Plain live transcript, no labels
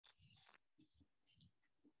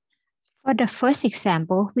For the first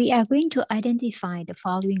example, we are going to identify the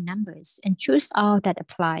following numbers and choose all that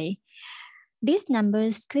apply. These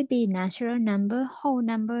numbers could be natural number, whole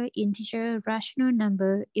number, integer, rational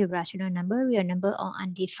number, irrational number, real number, or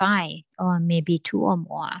undefined, or maybe two or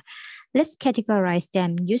more. Let's categorize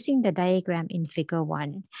them using the diagram in figure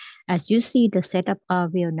 1. As you see, the setup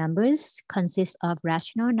of real numbers consists of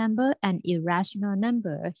rational number and irrational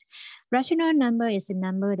numbers. Rational number is a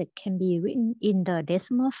number that can be written in the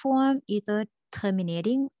decimal form, either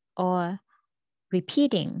terminating or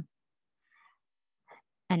repeating.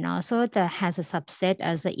 And also that has a subset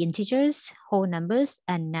as the integers, whole numbers,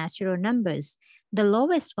 and natural numbers. The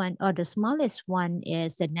lowest one or the smallest one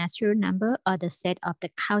is the natural number or the set of the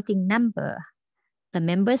counting number. The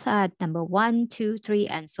members are number 1, 2, 3,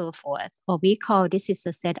 and so forth. Or we call this is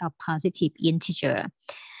a set of positive integer.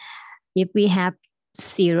 If we have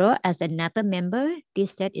 0 as another member,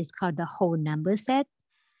 this set is called the whole number set.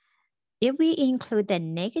 If we include the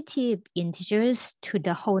negative integers to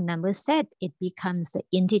the whole number set, it becomes the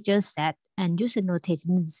integer set and use the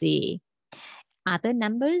notation Z. Other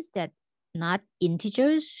numbers that not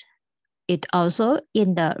integers, it also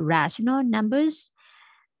in the rational numbers.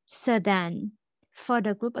 So then for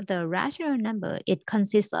the group of the rational number, it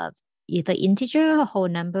consists of either integer, whole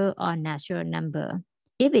number, or natural number.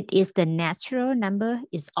 If it is the natural number,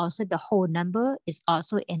 it's also the whole number, it's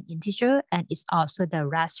also an integer, and it's also the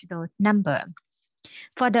rational number.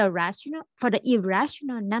 For the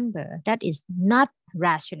irrational number, that is not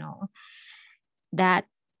rational. That,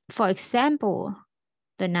 for example,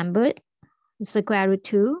 the number square root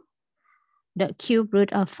 2, the cube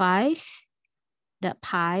root of 5, the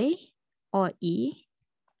pi, or e.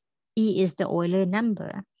 E is the Euler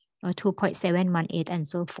number, or 2.718, and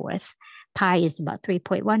so forth. Pi is about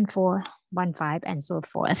 3.1415, and so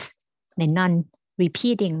forth. The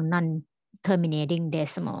non-repeating, non-terminating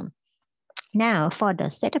decimal. Now, for the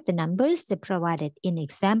set of the numbers that provided in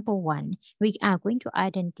example 1, we are going to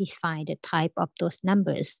identify the type of those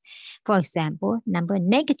numbers. For example, number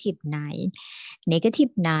 -9.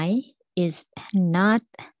 -9 is not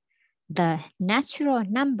the natural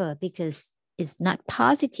number because it's not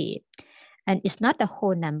positive, and it's not the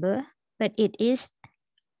whole number, but it is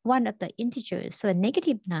one of the integers. So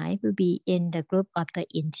 -9 will be in the group of the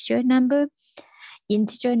integer number.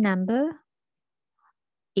 Integer number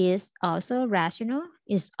is also rational,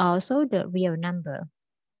 is also the real number.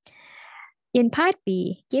 In part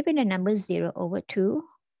B, given a number 0/2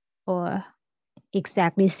 or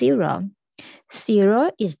exactly 0, 0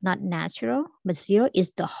 is not natural, but 0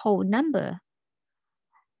 is the whole number.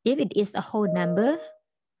 If it is a whole number,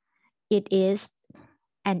 it is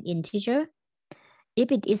an integer. If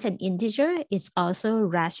it is an integer, it's also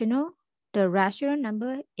rational. The rational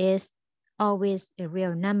number is always a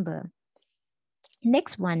real number.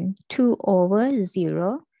 Next one,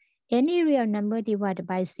 2/0. Any real number divided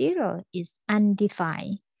by 0 is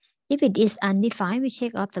undefined. If it is undefined, we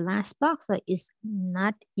check off the last box, so it's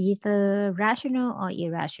not either rational or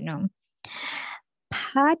irrational.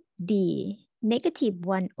 Part D,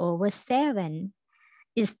 -1/7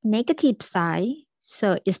 is negative sign,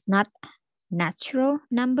 so it's not natural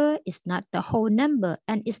number, it's not the whole number,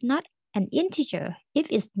 and it's not an integer.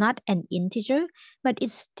 If it's not an integer, but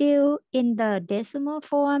it's still in the decimal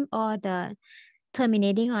form or the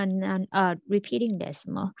terminating on repeating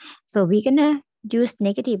decimal. So we're gonna use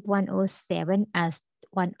 -1/7 as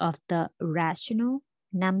one of the rational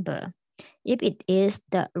number. If it is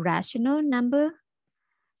the rational number,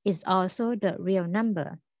 it's also the real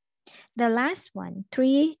number. The last one,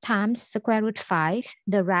 3 times square root 5,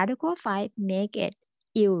 the radical 5 make it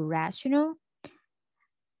irrational.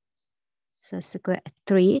 So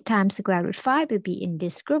 3 times square root 5 will be in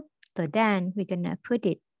this group. So then we're gonna put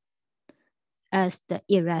it as the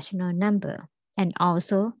irrational number and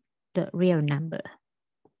also the real number.